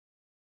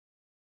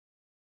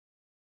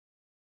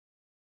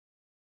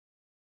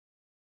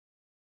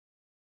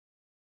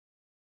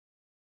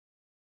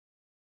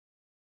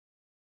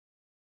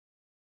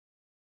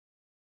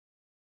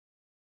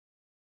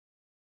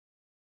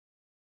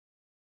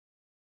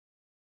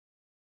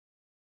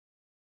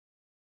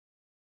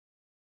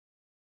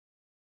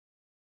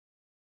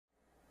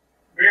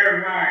bear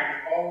in mind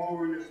that all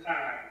during this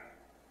time,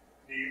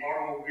 the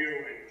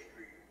automobile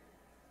industry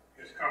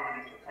is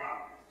coming into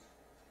prominence.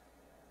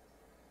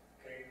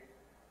 Okay?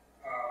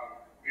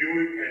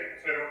 Buick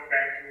had set up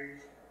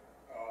factories,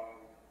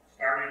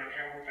 starting at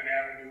Hamilton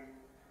Avenue,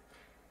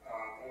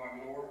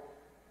 going north.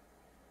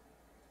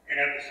 And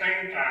at the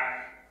same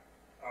time,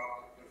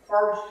 the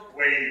first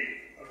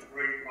wave of the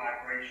Great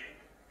Migration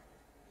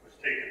was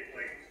taking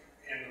place.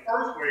 And the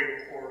first wave,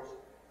 of course,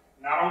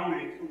 not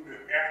only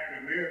included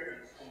African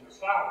Americans from the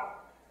South,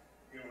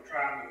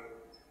 trying to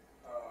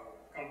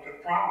come to the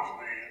Promised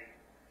Land,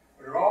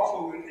 but it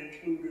also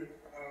included,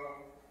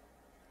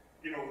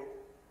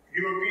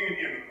 European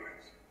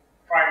immigrants,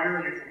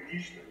 primarily from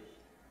Eastern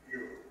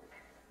Europe.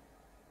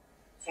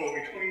 So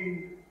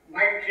between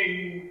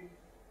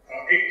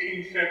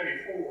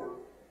 1874,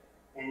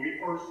 when we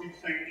first see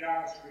St.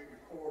 John Street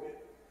recorded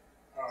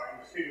in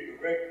the city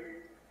directory,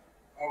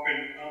 up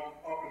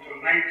until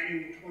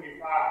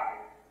 1925,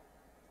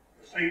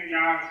 the St.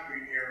 John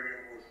Street area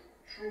was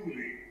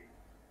truly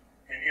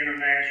an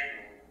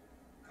international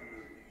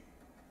community.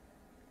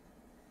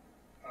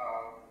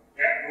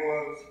 That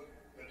was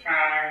the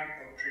time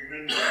of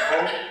tremendous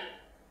growth.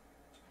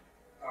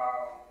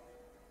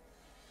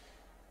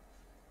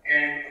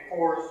 And of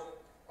course,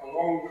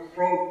 along with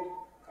growth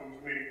comes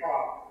many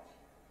problems.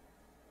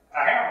 I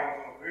have a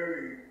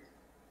very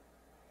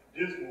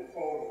dismal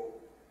photo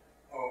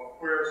of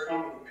where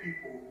some of the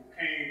people who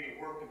came to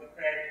work in the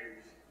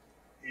factories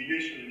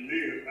initially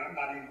lived. I'm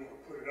not even going to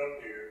put it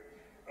up there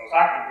because I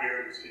can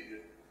barely see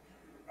it.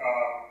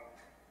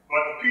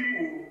 But the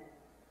people,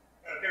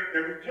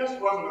 there just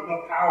wasn't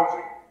enough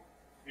housing,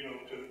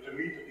 to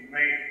meet the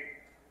demand.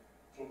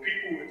 So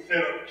people would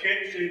set up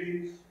tent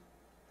cities.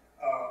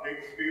 They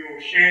would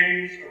build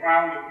shanties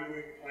around the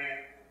Buick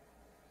plant.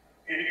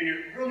 And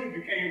it really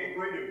became a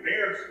great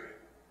embarrassment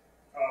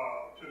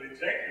to the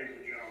executives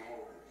of General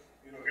Motors.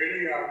 Here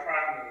they are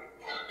trying to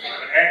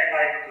act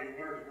like they're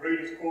one of the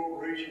greatest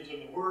corporations in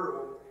the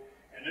world,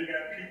 and they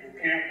got people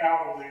camped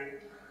out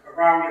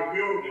around their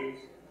buildings,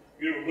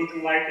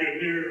 looking like they're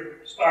near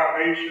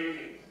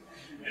starvation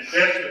and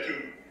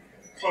destitute.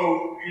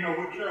 So,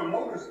 what General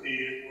Motors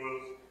did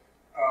was,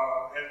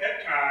 at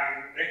that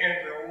time, they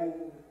had their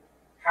own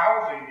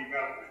housing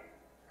development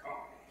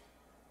company.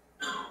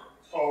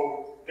 So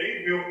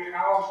they built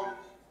houses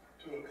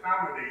to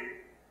accommodate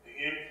the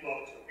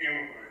influx of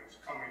immigrants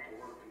coming to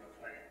work in the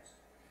plants.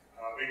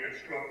 They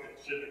constructed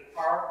Civic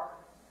Park,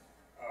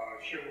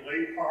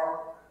 Chevrolet Park.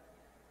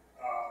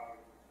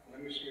 Let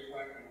me see if I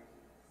can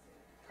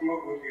come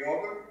up with the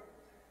other.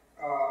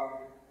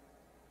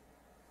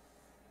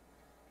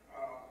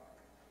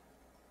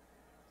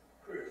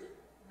 Chris,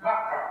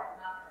 Mock Park.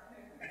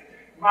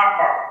 Mock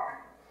Park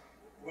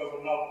was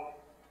another.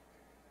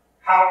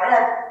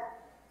 However,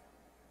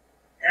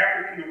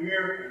 African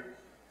Americans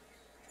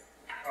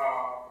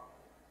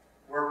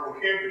were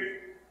prohibited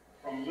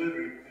from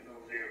living in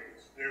those areas.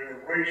 There were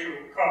racial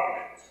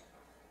covenants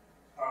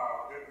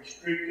that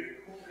restricted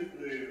who could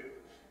live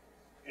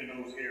in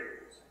those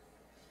areas.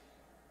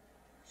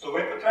 So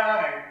at the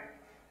time,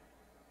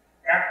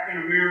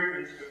 African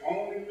Americans could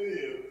only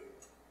live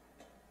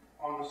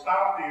on the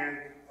south end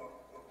of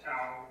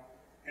town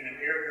in an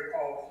area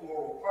called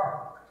Floral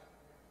Park.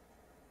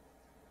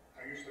 I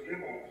used to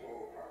live on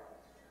Floral Park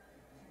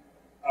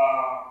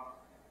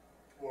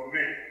for a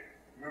minute.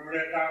 Remember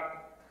that, Doc?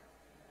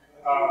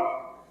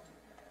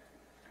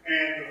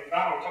 And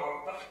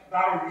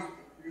Donald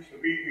used to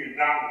beat me in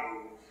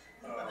dominoes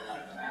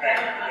back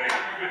in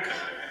the day.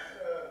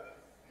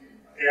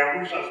 Yeah, I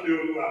wish I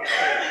still knew how to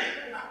play.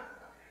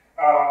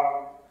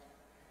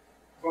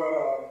 But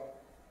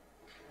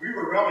we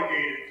were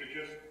relegated to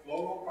just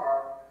Floral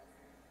Park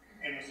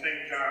and the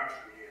St. John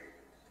Street area.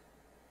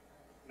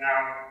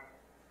 Now,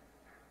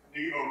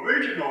 the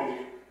original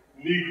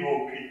Negro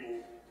people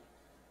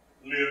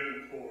lived in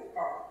Floral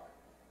Park.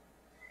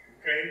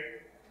 Okay?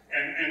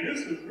 And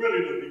this is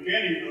really the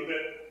beginning of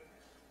that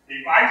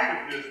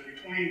divisiveness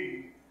between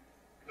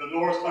the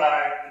north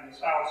side and the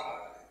south side.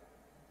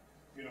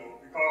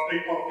 Because they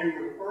thought they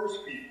were the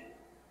first people,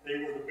 they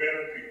were the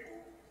better people,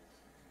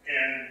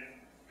 and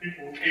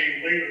people who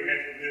came later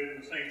had to live in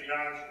the St.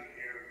 John Street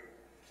area,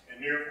 and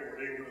therefore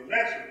they were the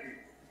lesser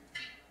people.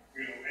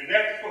 And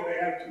that sort of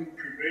attitude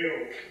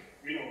prevailed,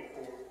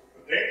 for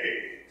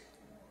decades.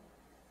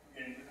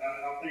 And I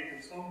think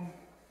in some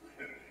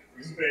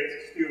respects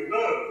it still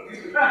does.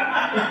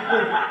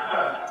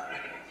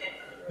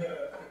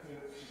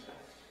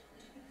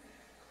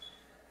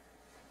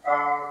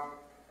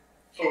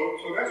 So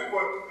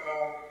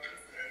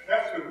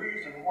that's the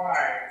reason why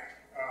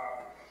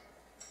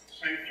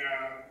St.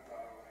 John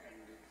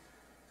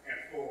and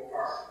Floral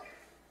Park,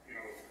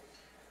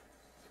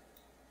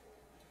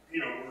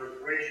 were as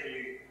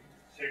racially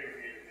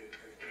segregated as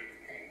they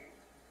became.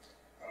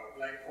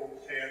 Black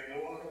folks had no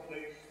other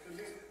place to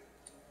live.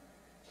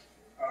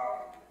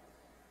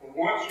 But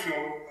once,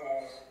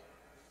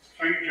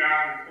 St.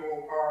 John and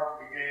Floral Park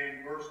began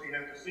bursting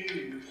at the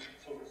seams,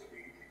 so to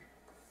speak,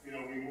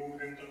 we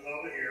moved into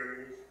other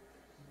areas,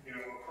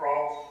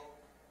 across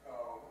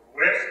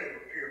west of the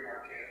Pier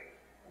Marquette,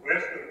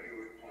 west of the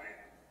Buick plant,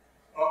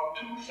 up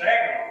to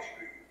Saginaw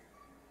Street.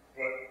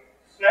 But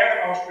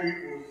Saginaw Street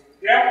was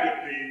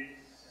definitely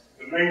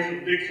the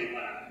Mason-Dixon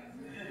line.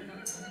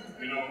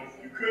 You know,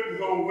 you couldn't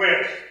go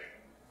west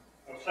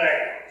of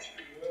Saginaw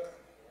Street.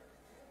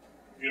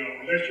 You know,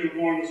 unless you're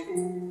going to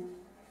school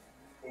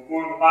or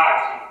going to buy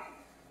something.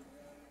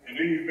 And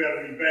then you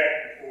better be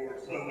back before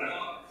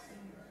sundown.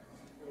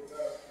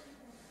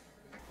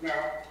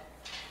 Now,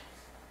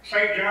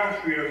 St. John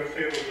Street, as I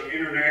said, was an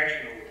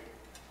international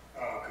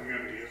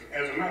community.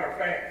 As a matter of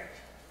fact,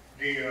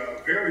 the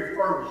very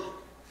first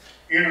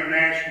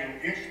International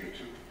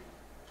Institute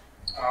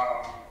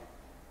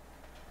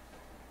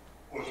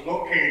was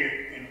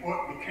located in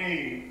what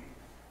became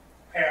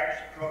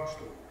Pabst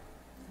Drugstore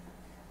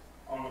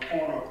on the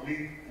corner of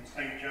Lee and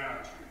St. John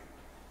Street.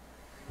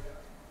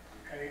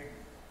 Okay?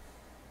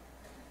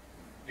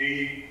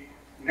 The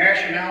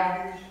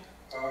nationalities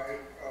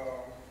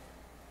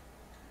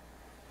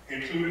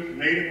included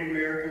Native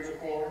Americans, of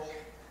course,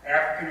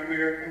 African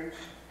Americans,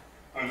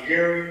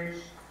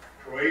 Hungarians,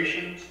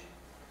 Croatians,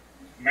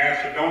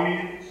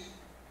 Macedonians,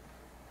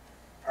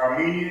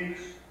 Armenians,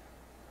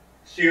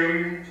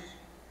 Syrians,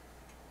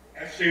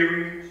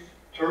 Assyrians,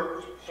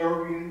 Turks,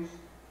 Serbians,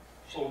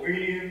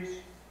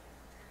 Slovenians,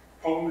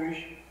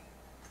 Polish,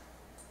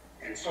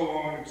 and so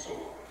on and so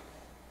on.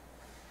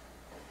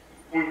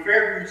 When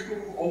Fairview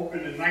School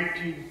opened in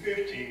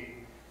 1915,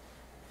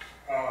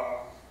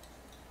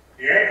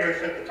 the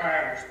address at the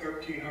time was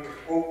 1300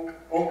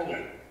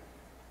 Oakland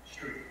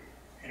Street,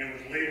 and it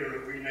was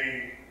later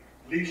renamed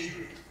Lee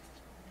Street.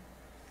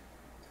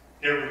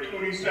 There were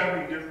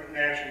 27 different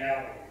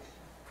nationalities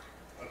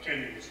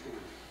attending the school.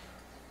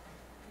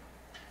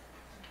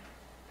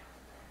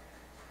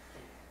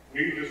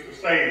 Needless to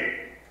say,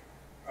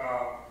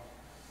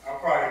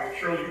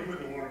 surely you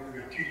wouldn't want to be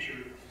a teacher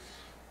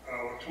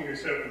with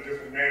 27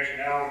 different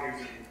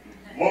nationalities,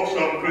 and most of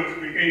them couldn't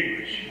speak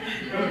English.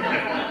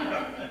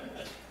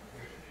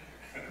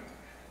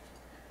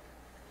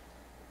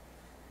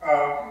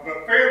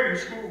 But Fairview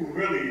School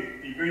really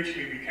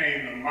eventually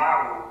became the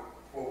model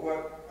for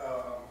what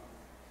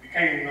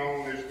became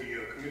known as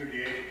the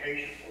community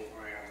education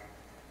program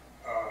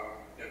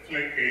that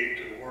Flint gave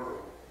to the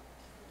world.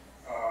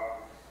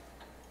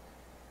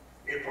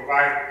 It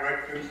provided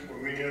breakfast for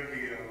many of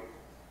the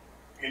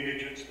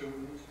indigent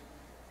students,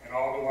 and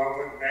although I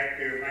went back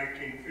there in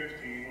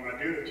 1915 when I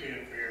did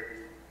attend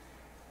Fairview,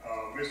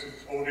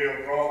 Mrs.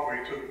 Odell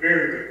Broadway took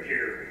very good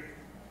care of me,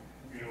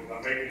 you know,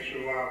 by making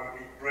sure I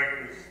would eat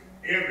breakfast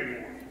every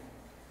morning.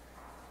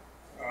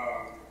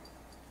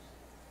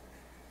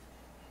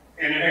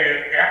 And it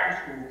had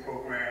after-school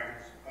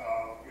programs,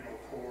 you know,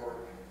 for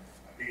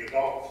the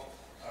adults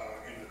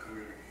in the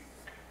community.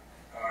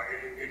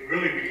 It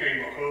really became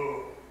a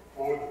hub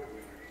for the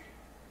community.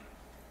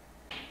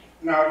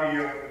 Now,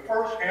 the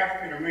first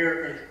African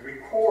Americans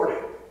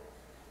recorded,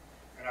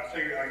 and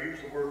I use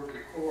the word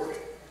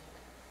recorded,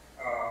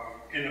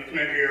 in the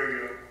Flint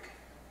area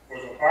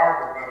was a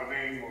barber by the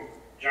name of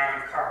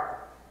John Carter.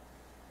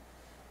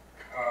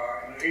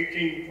 In the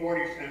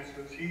 1840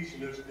 census, he's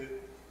listed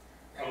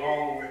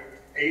along with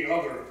 8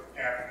 other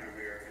African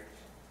Americans.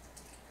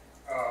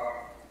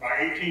 By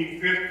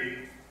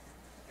 1850,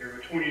 there were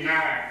 29.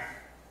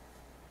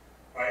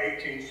 By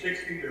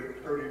 1860, there were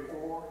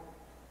 34.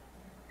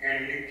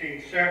 And in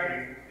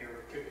 1870, there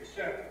were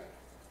 57.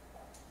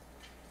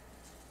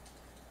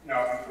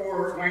 Now,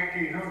 before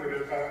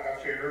 1900, as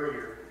I said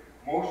earlier,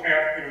 most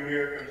African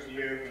Americans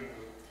lived in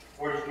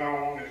what is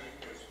known as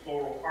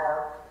Floral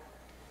Park.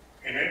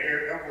 And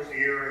that was the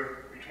area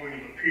between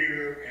the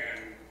pier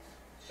and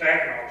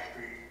Saginaw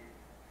Street,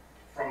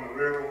 from the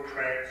railroad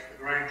tracks, the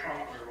Grand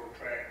Trunk Railroad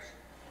tracks,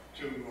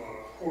 to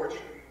Court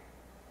Street.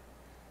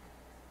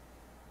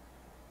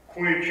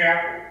 Quinn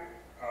Chapel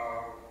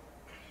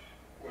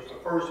was the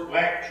first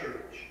black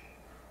church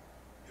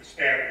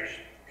established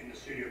in the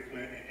city of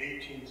Flint in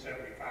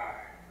 1875.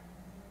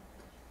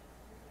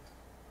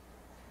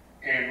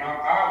 And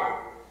Mount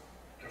Olive,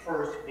 the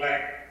first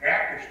black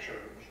Baptist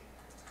church,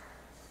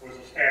 was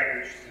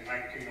established in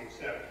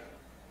 1907.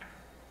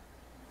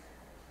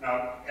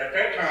 Now, at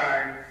that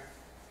time,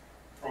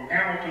 from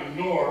Hamilton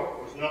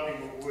north was nothing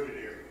but wooded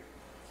area.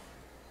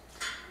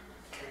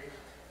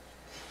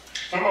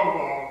 Some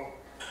of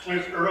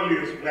Flint's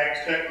earliest black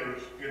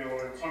settlers, you know,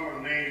 and some of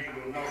the names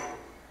you'll know,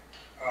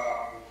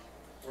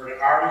 were the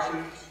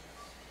Artisans,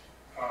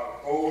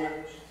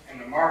 Owens, and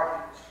the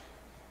Martins.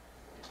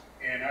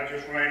 And I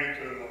just ran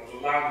into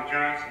Lolanda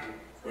Johnson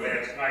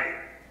last night.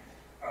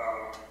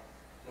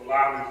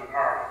 Lolanda is an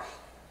artist.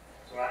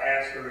 So I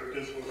asked her if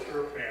this was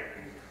her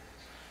family,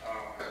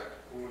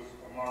 who was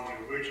among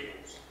the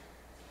originals.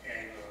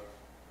 And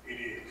it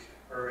is.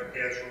 Her and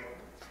Ezra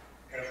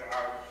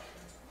Artist.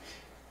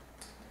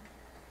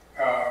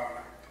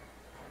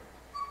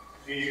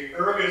 The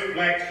earliest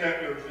black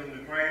settlers in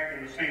the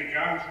St.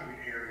 John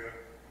Street area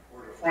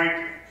were the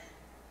Franklins.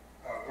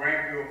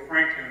 Granville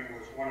Franklin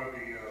was one of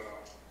the,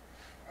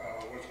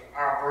 was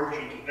our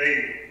version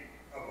today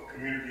of a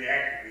community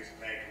activist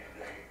back in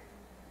the day.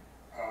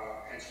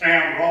 And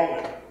Sam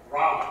Rolland,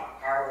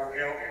 R-O-L-L-A-N-D,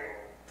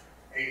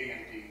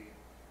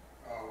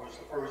 was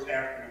the first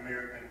African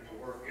American to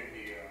work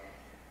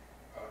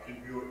in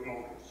Buick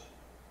Motors.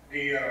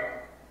 The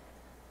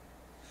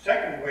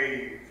second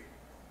wave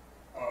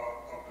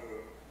of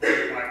the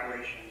Great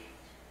Migration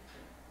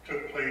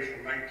took place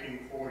from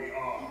 1940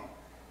 on,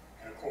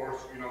 and of course,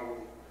 you know,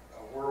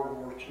 World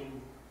War II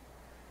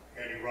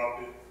had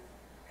erupted,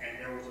 and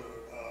there was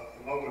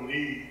another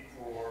need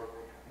for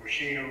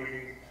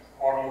machinery,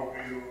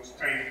 automobiles,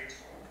 tanks,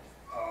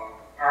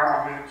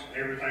 armaments,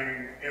 and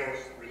everything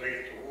else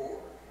related to war.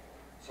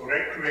 So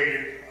that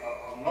created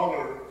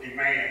another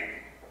demand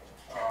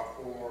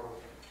for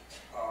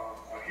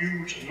a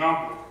huge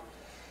number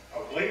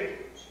of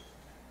laborers.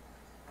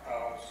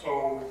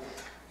 So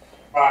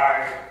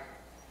by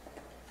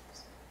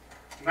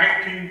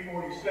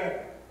 1947,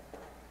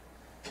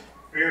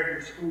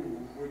 Fairview School,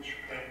 which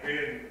had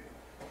been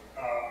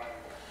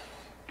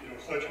you know,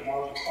 such a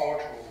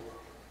multicultural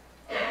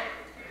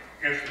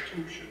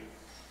institution,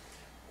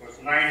 was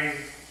 90